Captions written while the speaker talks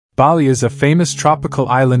Bali is a famous tropical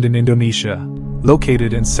island in Indonesia,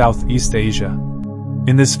 located in Southeast Asia.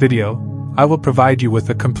 In this video, I will provide you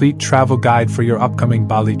with a complete travel guide for your upcoming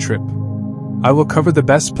Bali trip. I will cover the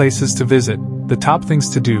best places to visit, the top things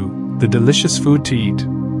to do, the delicious food to eat,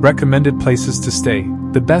 recommended places to stay,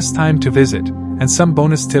 the best time to visit, and some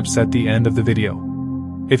bonus tips at the end of the video.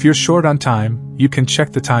 If you're short on time, you can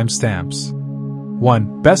check the timestamps.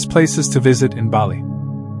 1. Best places to visit in Bali.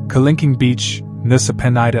 Kelingking Beach, Nusa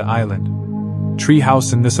Penida Island.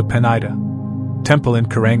 Treehouse in Nusa Penida. Temple in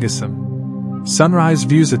Karangasem. Sunrise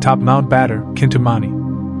views atop Mount Batur, Kintamani.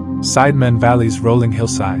 Sidemen Valley's rolling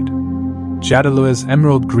hillside. Jatiluwih's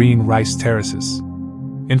emerald green rice terraces.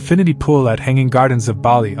 Infinity pool at Hanging Gardens of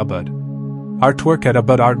Bali, Ubud. Artwork at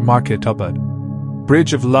Ubud Art Market, Ubud.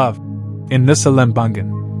 Bridge of Love in Nusa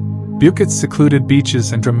Lembongan. Bukit's secluded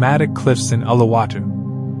beaches and dramatic cliffs in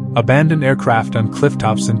Uluwatu. Abandoned aircraft on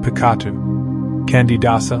clifftops in Pecatu. Candi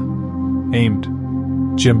Dasa. Aimed.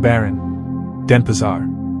 Jimbaran. Denpasar.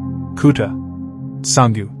 Kuta.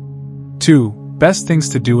 Sanggu. 2. Best things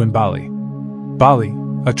to do in Bali. Bali,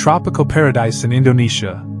 a tropical paradise in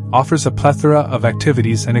Indonesia, offers a plethora of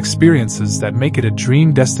activities and experiences that make it a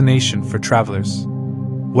dream destination for travelers.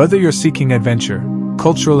 Whether you're seeking adventure,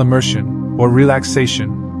 cultural immersion, or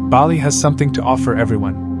relaxation, Bali has something to offer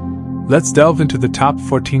everyone. Let's delve into the top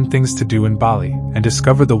 14 things to do in Bali and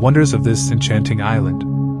discover the wonders of this enchanting island.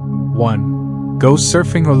 1. Go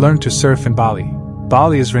surfing or learn to surf in Bali.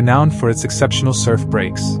 Bali is renowned for its exceptional surf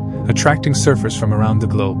breaks, attracting surfers from around the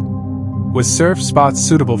globe. With surf spots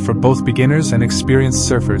suitable for both beginners and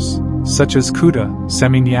experienced surfers, such as Kuta,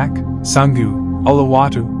 Seminyak, Sanggu,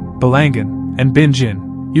 Uluwatu, Balangan, and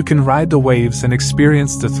Binjin, you can ride the waves and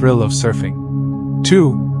experience the thrill of surfing.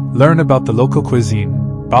 2. Learn about the local cuisine.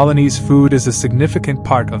 Balinese food is a significant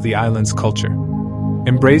part of the island's culture.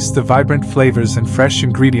 Embrace the vibrant flavors and fresh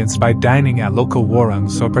ingredients by dining at local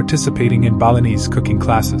warangs or participating in Balinese cooking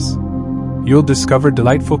classes. You'll discover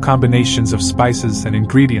delightful combinations of spices and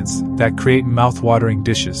ingredients that create mouth-watering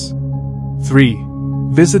dishes. 3.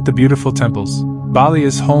 Visit the beautiful temples. Bali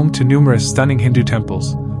is home to numerous stunning Hindu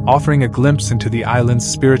temples, offering a glimpse into the island's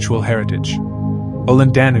spiritual heritage.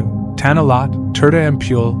 Ulundanu, Tanalat, Tirta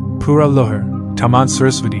Empul, Pura Luhur, Taman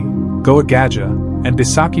Sarasvati, Goa Gaja, and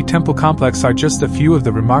Saki temple complex are just a few of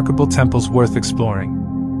the remarkable temples worth exploring.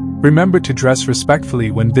 Remember to dress respectfully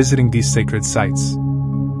when visiting these sacred sites.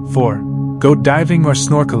 4. Go diving or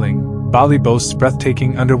snorkeling. Bali boasts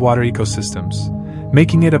breathtaking underwater ecosystems,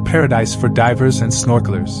 making it a paradise for divers and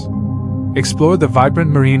snorkelers. Explore the vibrant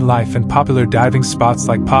marine life and popular diving spots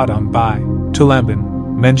like Padang Bai, Tulamban,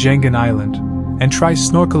 Menjangan Island, and try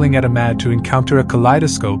snorkeling at Amad to encounter a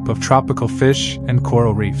kaleidoscope of tropical fish and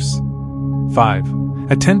coral reefs.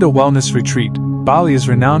 5. Attend a wellness retreat. Bali is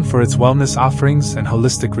renowned for its wellness offerings and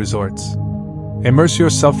holistic resorts. Immerse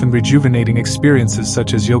yourself in rejuvenating experiences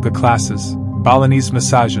such as yoga classes, Balinese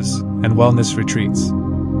massages, and wellness retreats.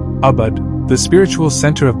 Ubud, the spiritual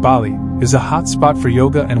center of Bali, is a hot spot for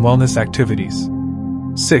yoga and wellness activities.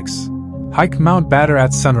 6. Hike Mount Batur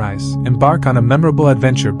at sunrise. Embark on a memorable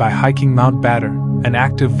adventure by hiking Mount Batur, an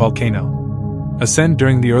active volcano. Ascend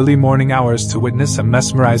during the early morning hours to witness a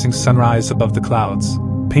mesmerizing sunrise above the clouds,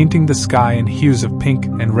 painting the sky in hues of pink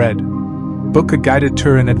and red. Book a guided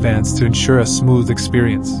tour in advance to ensure a smooth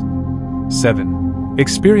experience. 7.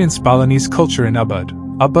 Experience Balinese culture in Ubud.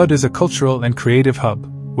 Ubud is a cultural and creative hub,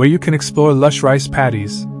 where you can explore lush rice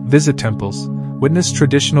paddies, visit temples, witness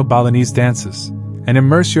traditional Balinese dances, and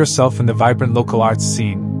immerse yourself in the vibrant local arts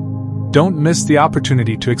scene. Don't miss the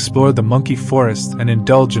opportunity to explore the monkey forest and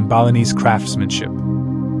indulge in Balinese craftsmanship.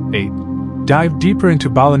 8. Dive deeper into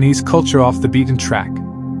Balinese culture off the beaten track.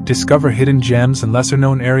 Discover hidden gems and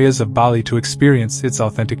lesser-known areas of Bali to experience its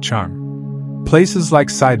authentic charm. Places like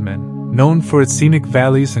Sidemen, known for its scenic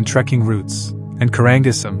valleys and trekking routes, and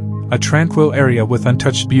Karangasem, a tranquil area with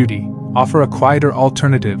untouched beauty, offer a quieter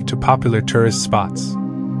alternative to popular tourist spots.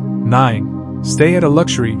 9. Stay at a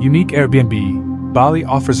luxury, unique Airbnb. Bali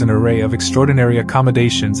offers an array of extraordinary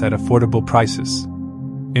accommodations at affordable prices.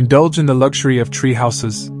 Indulge in the luxury of tree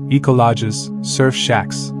houses, eco-lodges, surf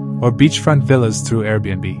shacks, or beachfront villas through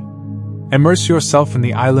Airbnb. Immerse yourself in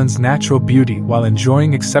the island's natural beauty while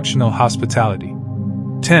enjoying exceptional hospitality.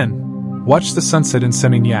 10. Watch the sunset in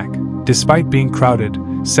Seminyak. Despite being crowded,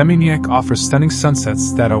 Seminyak offers stunning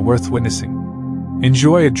sunsets that are worth witnessing.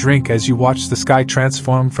 Enjoy a drink as you watch the sky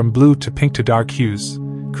transform from blue to pink to dark hues,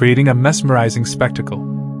 creating a mesmerizing spectacle.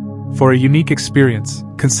 For a unique experience,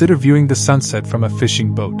 consider viewing the sunset from a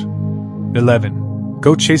fishing boat. 11.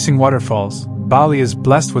 Go chasing waterfalls. Bali is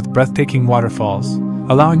blessed with breathtaking waterfalls,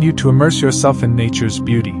 allowing you to immerse yourself in nature's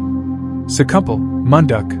beauty. Sekumpul,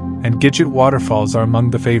 Munduk, and Gidget waterfalls are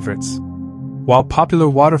among the favorites. While popular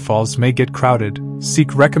waterfalls may get crowded,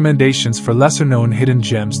 seek recommendations for lesser-known hidden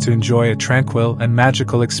gems to enjoy a tranquil and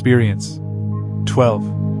magical experience. 12.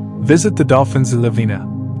 Visit the dolphins in Lavina.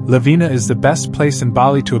 Lavina is the best place in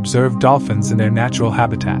Bali to observe dolphins in their natural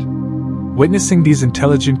habitat. Witnessing these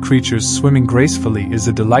intelligent creatures swimming gracefully is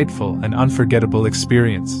a delightful and unforgettable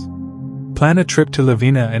experience. Plan a trip to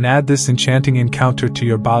Lavina and add this enchanting encounter to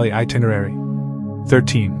your Bali itinerary.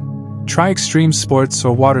 13. Try extreme sports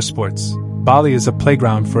or water sports. Bali is a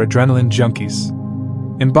playground for adrenaline junkies.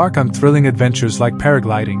 Embark on thrilling adventures like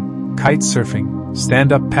paragliding, kite surfing,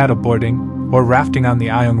 stand-up paddleboarding, or rafting on the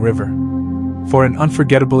Ayong River. For an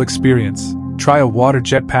unforgettable experience, try a water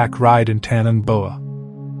jetpack ride in Tanjung Boa.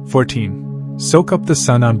 14. Soak up the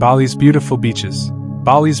sun on Bali's beautiful beaches.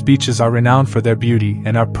 Bali's beaches are renowned for their beauty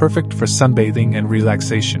and are perfect for sunbathing and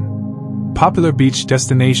relaxation. Popular beach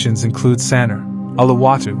destinations include Sanur,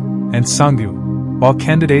 Uluwatu, and Sanggu, while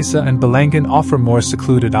Candi Dasa and Belangin offer more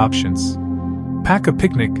secluded options. Pack a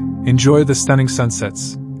picnic, enjoy the stunning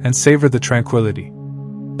sunsets, and savor the tranquility.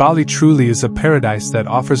 Bali truly is a paradise that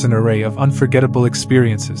offers an array of unforgettable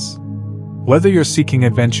experiences. Whether you're seeking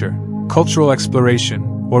adventure, cultural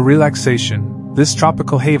exploration, or relaxation, this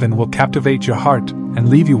tropical haven will captivate your heart and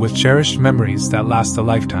leave you with cherished memories that last a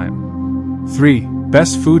lifetime. 3.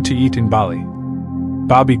 Best food to eat in Bali.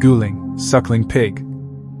 Babi guling, suckling pig.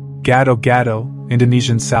 Gado gado,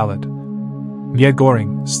 Indonesian salad. Mie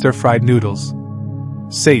goreng, stir-fried noodles.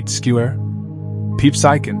 Sate skewer. Peeps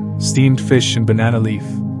ikan, steamed fish and banana leaf.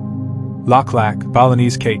 Lak lak,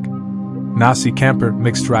 Balinese cake. Nasi campur,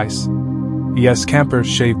 mixed rice. Yes campur,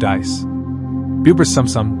 shaved ice. Bubur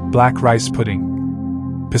sumsum, black rice pudding.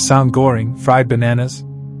 Pisang goreng, fried bananas.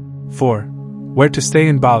 4. Where to stay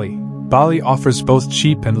in Bali. Bali offers both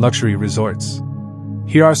cheap and luxury resorts.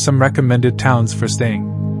 Here are some recommended towns for staying.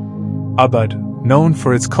 Ubud, known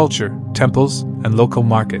for its culture, temples, and local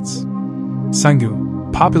markets.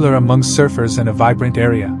 Sanggu, popular among surfers and a vibrant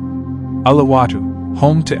area. Uluwatu,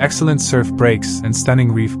 home to excellent surf breaks and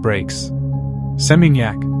stunning reef breaks.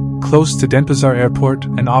 Seminyak, close to Denpasar Airport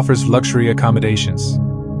and offers luxury accommodations.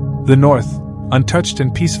 The north, untouched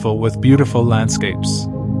and peaceful with beautiful landscapes.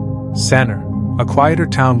 Sanur, a quieter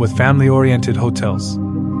town with family-oriented hotels.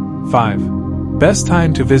 5. Best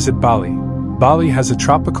time to visit Bali. Bali has a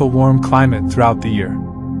tropical warm climate throughout the year.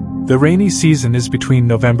 The rainy season is between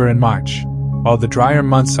November and March, while the drier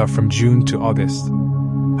months are from June to August.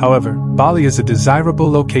 However, Bali is a desirable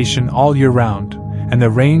location all year round, and the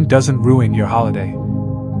rain doesn't ruin your holiday.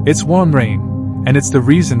 It's warm rain, and it's the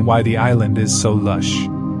reason why the island is so lush.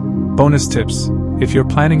 Bonus tips: if you're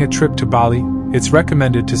planning a trip to Bali, it's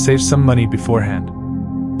recommended to save some money beforehand.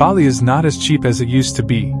 Bali is not as cheap as it used to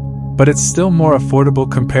be, but it's still more affordable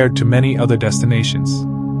compared to many other destinations.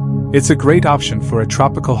 It's a great option for a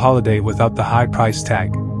tropical holiday without the high price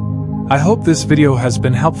tag. I hope this video has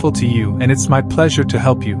been helpful to you, and it's my pleasure to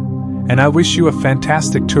help you. And I wish you a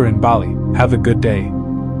fantastic tour in Bali. Have a good day.